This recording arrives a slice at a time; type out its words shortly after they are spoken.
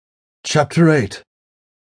Chapter 8.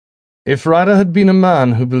 If Ryder had been a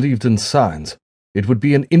man who believed in signs, it would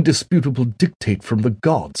be an indisputable dictate from the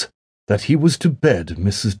gods that he was to bed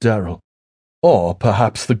Mrs. Darrell. Or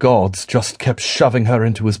perhaps the gods just kept shoving her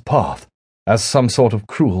into his path as some sort of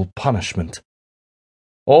cruel punishment.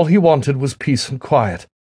 All he wanted was peace and quiet,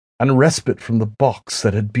 and respite from the box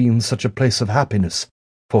that had been such a place of happiness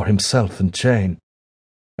for himself and Jane.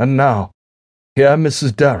 And now, here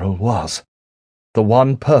Mrs. Darrell was, the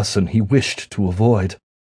one person he wished to avoid.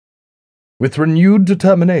 With renewed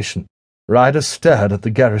determination, Ryder stared at the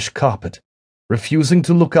garish carpet, refusing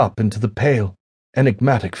to look up into the pale,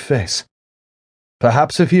 enigmatic face.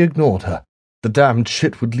 Perhaps if he ignored her, the damned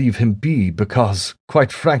shit would leave him be because,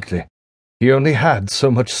 quite frankly, he only had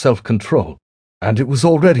so much self-control, and it was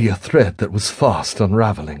already a thread that was fast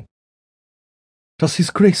unraveling. Does His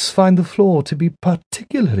Grace find the floor to be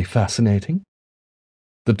particularly fascinating?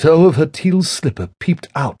 The toe of her teal slipper peeped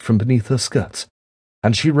out from beneath her skirts,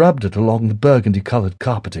 and she rubbed it along the burgundy-coloured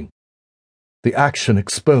carpeting. The action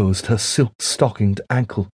exposed her silk-stockinged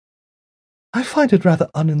ankle. I find it rather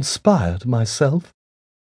uninspired myself.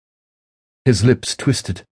 His lips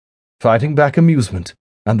twisted, fighting back amusement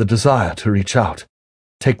and the desire to reach out,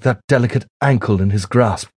 take that delicate ankle in his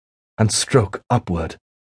grasp, and stroke upward.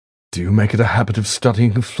 Do you make it a habit of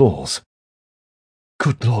studying floors?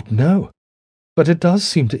 Good Lord, no. But it does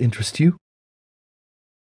seem to interest you.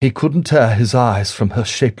 He couldn't tear his eyes from her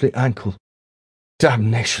shapely ankle.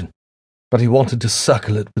 Damnation! But he wanted to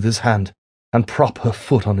circle it with his hand and prop her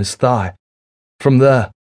foot on his thigh. From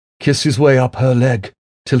there, kiss his way up her leg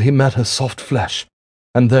till he met her soft flesh,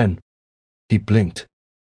 and then he blinked.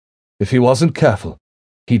 If he wasn't careful,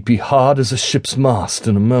 he'd be hard as a ship's mast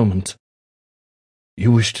in a moment.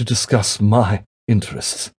 You wish to discuss my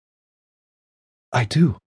interests? I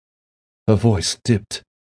do. Her voice dipped,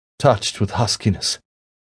 touched with huskiness.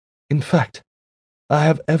 In fact, I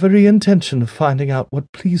have every intention of finding out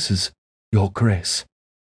what pleases Your Grace.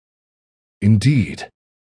 Indeed.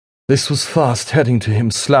 This was fast heading to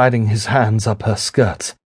him sliding his hands up her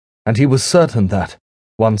skirts, and he was certain that,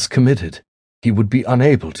 once committed, he would be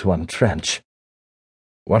unable to untrench.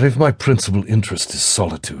 What if my principal interest is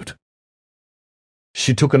solitude?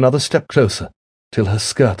 She took another step closer, till her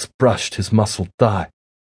skirts brushed his muscled thigh.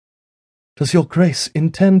 Does Your Grace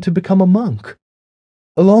intend to become a monk?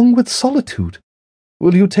 Along with solitude,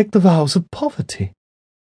 will you take the vows of poverty?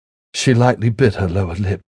 She lightly bit her lower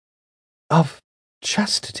lip. Of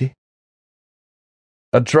chastity?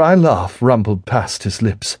 A dry laugh rumbled past his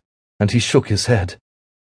lips, and he shook his head.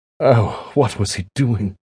 Oh, what was he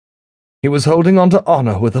doing? He was holding on to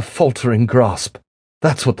honour with a faltering grasp.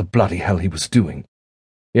 That's what the bloody hell he was doing.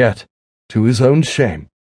 Yet, to his own shame,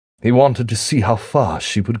 he wanted to see how far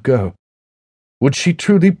she would go. Would she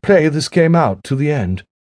truly play this game out to the end?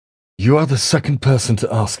 You are the second person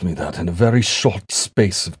to ask me that in a very short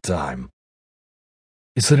space of time.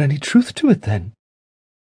 Is there any truth to it, then?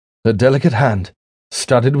 Her delicate hand,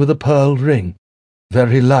 studded with a pearl ring,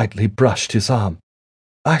 very lightly brushed his arm.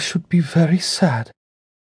 I should be very sad.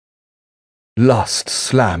 Lust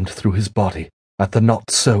slammed through his body at the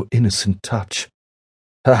not-so-innocent touch.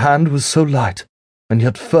 Her hand was so light, and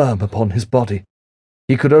yet firm upon his body.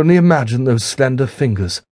 He could only imagine those slender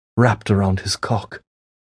fingers wrapped around his cock.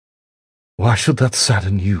 Why should that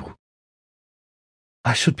sadden you?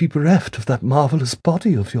 I should be bereft of that marvellous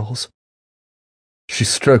body of yours. She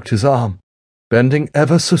stroked his arm, bending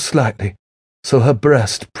ever so slightly, so her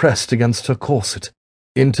breast pressed against her corset,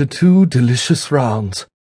 into 2 delicious rounds.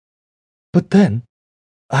 But then,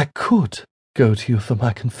 I could go to you for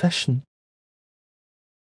my confession.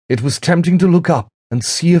 It was tempting to look up and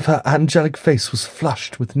see if her angelic face was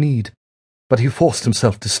flushed with need, but he forced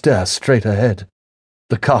himself to stare straight ahead.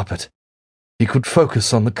 The carpet. He could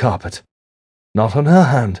focus on the carpet, not on her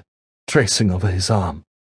hand, tracing over his arm.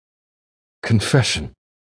 Confession,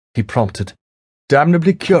 he prompted,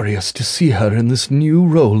 damnably curious to see her in this new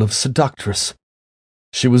role of seductress.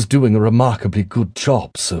 She was doing a remarkably good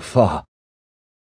job so far.